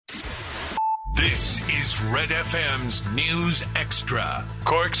This is Red FM's News Extra,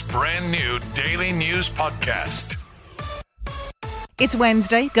 Cork's brand new daily news podcast. It's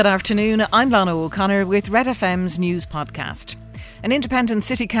Wednesday. Good afternoon. I'm Lana O'Connor with Red FM's News Podcast. An Independent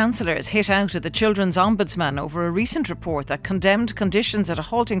City Councillor has hit out at the Children's Ombudsman over a recent report that condemned conditions at a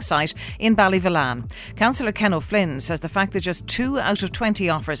halting site in Ballyvolane. Councillor Ken O'Flynn says the fact that just 2 out of 20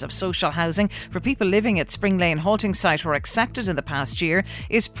 offers of social housing for people living at Spring Lane halting site were accepted in the past year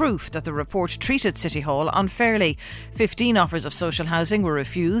is proof that the report treated City Hall unfairly. 15 offers of social housing were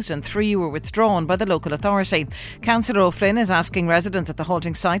refused and 3 were withdrawn by the local authority. Councillor O'Flynn is asking residents at the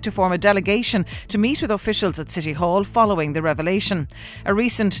halting site to form a delegation to meet with officials at City Hall following the revelation. A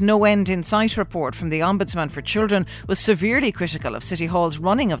recent No End in Sight report from the Ombudsman for Children was severely critical of City Hall's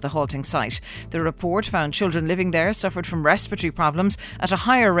running of the halting site. The report found children living there suffered from respiratory problems at a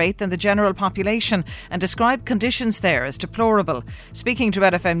higher rate than the general population and described conditions there as deplorable. Speaking to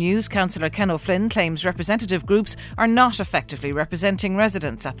Red FM News, Councillor Ken O'Flynn claims representative groups are not effectively representing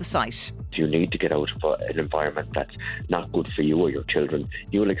residents at the site. You need to get out of an environment that's not good for you or your children.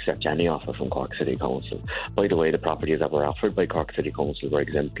 You will accept any offer from Cork City Council. By the way, the properties that were offered by Cork City Council were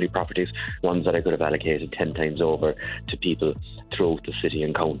exemplary properties, ones that I could have allocated 10 times over to people throughout the city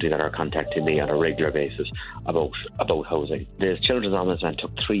and county that are contacting me on a regular basis about housing. The Children's Ombudsman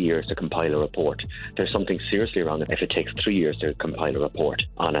took 3 years to compile a report. There's something seriously wrong if it takes 3 years to compile a report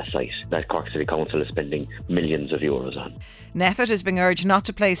on a site that Cork City Council is spending millions of euros on. NPHET is being urged not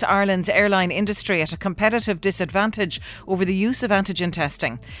to place Ireland's airline industry at a competitive disadvantage over the use of antigen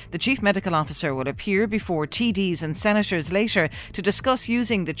testing. The Chief Medical Officer will appear before TDs and senators later to discuss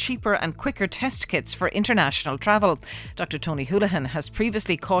using the cheaper and quicker test kits for international travel. Dr Tony Houlihan has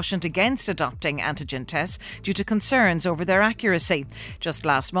previously cautioned against adopting antigen tests due to concerns over their accuracy. Just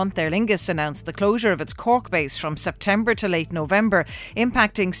last month, Aer Lingus announced the closure of its Cork base from September to late November,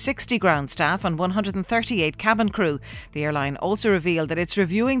 impacting 60 ground staff and 138 cabin crew. The airline also revealed that it's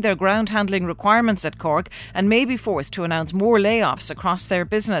reviewing their ground handling requirements at Cork and may be forced to announce more layoffs across their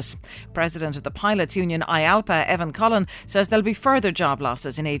business. President of the pilots union IALPA, Evan Cullen, says there'll be further job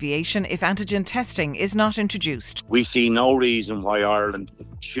losses in aviation if antigen testing is not introduced. We see no reason why Ireland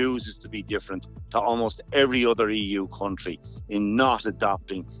chooses to be different to almost every other EU country in not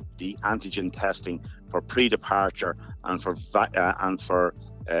adopting the antigen testing for pre-departure and for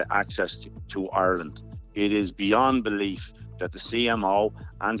access to Ireland. It is beyond belief that the CMO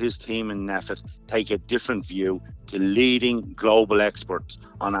and his team in NPHET take a different view to leading global experts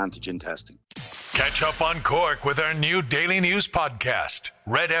on antigen testing. Catch up on Cork with our new daily news podcast,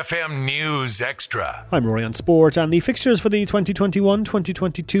 Red FM News Extra. I'm Rory on Sport, and the fixtures for the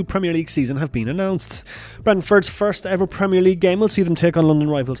 2021-2022 Premier League season have been announced. Brentford's first ever Premier League game will see them take on London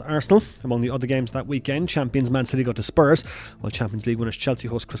rivals Arsenal. Among the other games that weekend, champions Man City go to Spurs, while Champions League winners Chelsea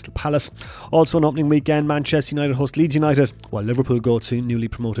host Crystal Palace. Also on opening weekend, Manchester United host Leeds United, while Liverpool go to newly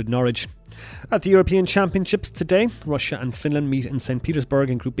promoted Norwich. At the European Championships today, Russia and Finland meet in St Petersburg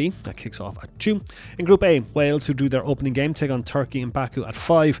in Group B. That kicks off at 2. In Group A, Wales, who drew their opening game, take on Turkey in Baku at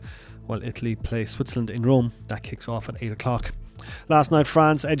 5, while Italy play Switzerland in Rome. That kicks off at 8 o'clock. Last night,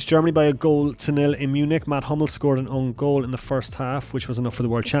 France edged Germany by 1-0 in Munich. Matt Hummels scored an own goal in the first half, which was enough for the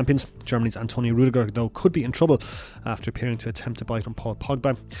world champions. Germany's Antonio Rudiger, though, could be in trouble after appearing to attempt to bite on Paul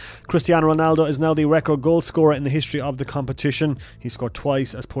Pogba. Cristiano Ronaldo is now the record goal scorer in the history of the competition. He scored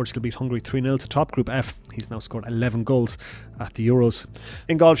twice as Portugal beat Hungary 3-0 to top Group F. He's now scored 11 goals at the Euros.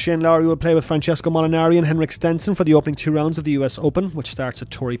 In golf, Shane Lowry will play with Francesco Molinari and Henrik Stenson for the opening 2 rounds of the US Open, which starts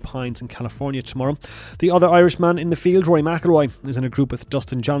at Torrey Pines in California tomorrow. The other Irishman in the field, Rory McIlroy, is in a group with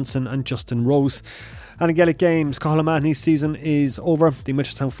Dustin Johnson and Justin Rose. And in Gaelic games, Cathal O'Mahony's season is over. The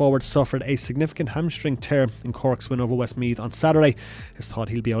Mitchelstown forward suffered a significant hamstring tear in Cork's win over Westmeath on Saturday. It's thought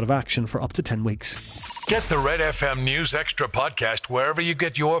he'll be out of action for up to 10 weeks. Get the Red FM News Extra podcast wherever you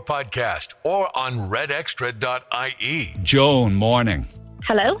get your podcast or on redextra.ie. Joan, morning.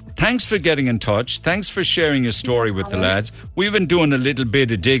 Hello. Thanks for getting in touch. Thanks for sharing your story with the lads. We've been doing a little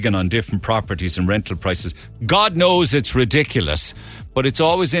bit of digging on different properties and rental prices. God knows it's ridiculous, but it's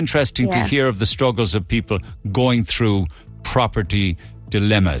always interesting to hear of the struggles of people going through property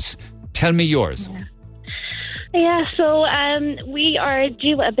dilemmas. Tell me yours. Yeah, so we are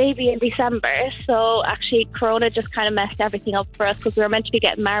due a baby in December. So actually, Corona just kind of messed everything up for us because we were meant to be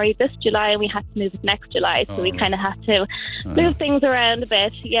getting married this July and we had to move it next July. So we kind of had to move things around a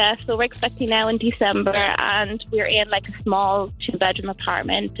bit. Yeah, so we're expecting now in December, and we're in like a small 2-bedroom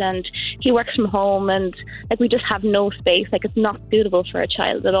apartment, and he works from home, and like we just have no space. Like it's not suitable for a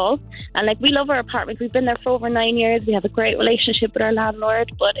child at all. And like we love our apartment. We've been there for over 9 years. We have a great relationship with our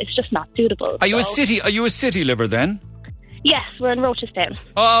landlord, but it's just not suitable. Are you a city liver then? Yes, we're in Rochestown.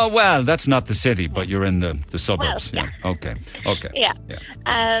 Oh, well, that's not the city, but you're in the suburbs. Well, yeah. Okay. Yeah.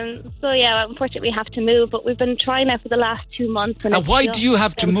 So, unfortunately, we have to move, but we've been trying now for the last 2 months. And why do you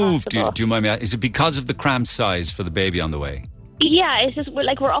have to move? Do impossible. you mind me asking? Is it because of the cramped size for the baby on the way? Yeah, it's just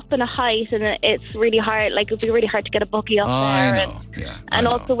we're up in a height, and it's really hard. Like, it'd be really hard to get a buggy up there. I know. And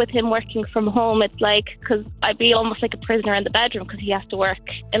also with him working from home, it's like, because I'd be almost like a prisoner in the bedroom because he has to work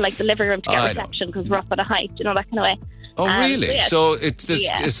in like the living room to get reception because we're up at a height, that kind of way. Oh, really? So it's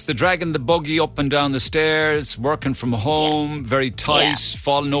the dragging the buggy up and down the stairs, working from home, very tight,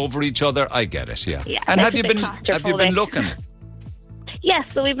 falling over each other. I get it. Yeah. And have you been looking? Yes,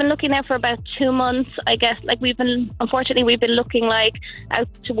 so we've been looking there for about 2 months, I guess. Like we've been looking like out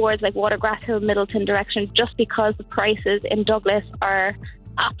towards like Watergrass Hill, Middleton direction, just because the prices in Douglas are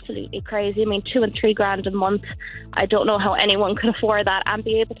absolutely crazy. I mean, 2 and 3 grand a month. I don't know how anyone could afford that and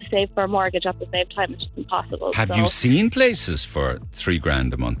be able to save for a mortgage at the same time. It's just impossible. Have you seen places for 3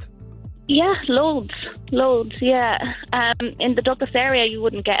 grand a month? Yeah, loads, yeah. In the Douglas area, you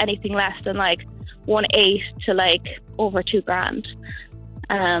wouldn't get anything less than like 1.8 to like over 2 grand.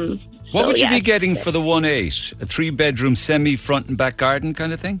 What would you be getting for the 1.8? A 3-bedroom semi-front and back garden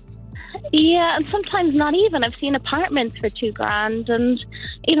kind of thing? Yeah, and sometimes not even. I've seen apartments for 2 grand, and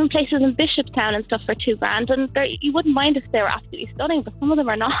even places in Bishopstown and stuff for 2 grand. And you wouldn't mind if they were absolutely stunning, but some of them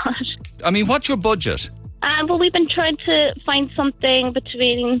are not. I mean, what's your budget? Well, we've been trying to find something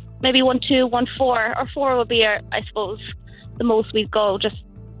between maybe 1.2, 1.4, or 4 would be, I suppose, the most we'd go.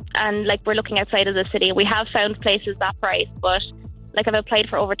 And like we're looking outside of the city. We have found places that price, but like I've applied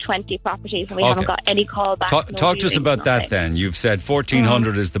for over 20 properties and we haven't got any call back. Talk to us about that then. You've said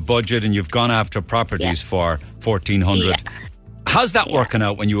 1,400 is the budget and you've gone after properties for 1,400. Yeah. How's that working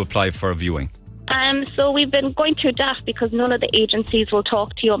out when you apply for a viewing? So we've been going through that because none of the agencies will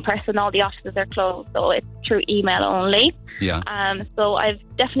talk to you in person. All the offices are closed, so it's through email only. Yeah. So I've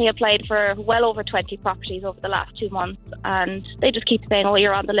definitely applied for well over 20 properties over the last 2 months, and they just keep saying, "Oh,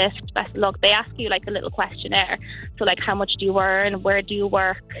 you're on the list. Best of luck." They ask you like a little questionnaire, so like how much do you earn, where do you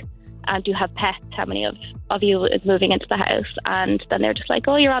work, and do you have pets? How many of you is moving into the house? And then they're just like,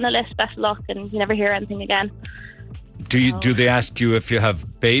 "Oh, you're on the list. Best of luck," and you never hear anything again. Do they ask you if you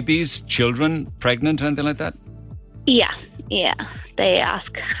have babies, children, pregnant, anything like that? Yeah. They ask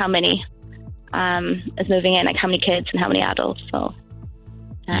how many is moving in, like how many kids and how many adults. So,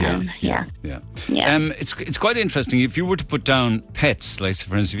 yeah. It's quite interesting. If you were to put down pets, like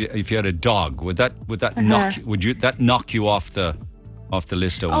for instance, if you had a dog, would that knock you off the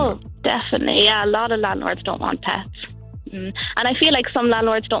list? Oh, definitely. Yeah, a lot of landlords don't want pets. And I feel like some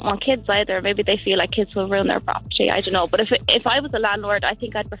landlords don't want kids either. Maybe they feel like kids will ruin their property. I don't know. But if I was a landlord, I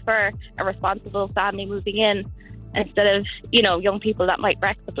think I'd prefer a responsible family moving in instead of, young people that might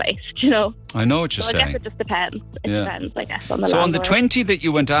wreck the place, I know what you're saying. I guess it just depends. It depends, I guess, on the landlord. So on the 20 that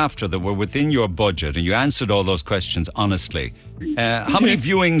you went after that were within your budget and you answered all those questions honestly, how many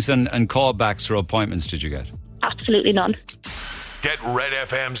viewings and callbacks or appointments did you get? Absolutely none. Get Red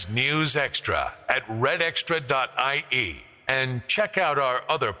FM's News Extra at redextra.ie and check out our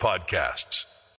other podcasts.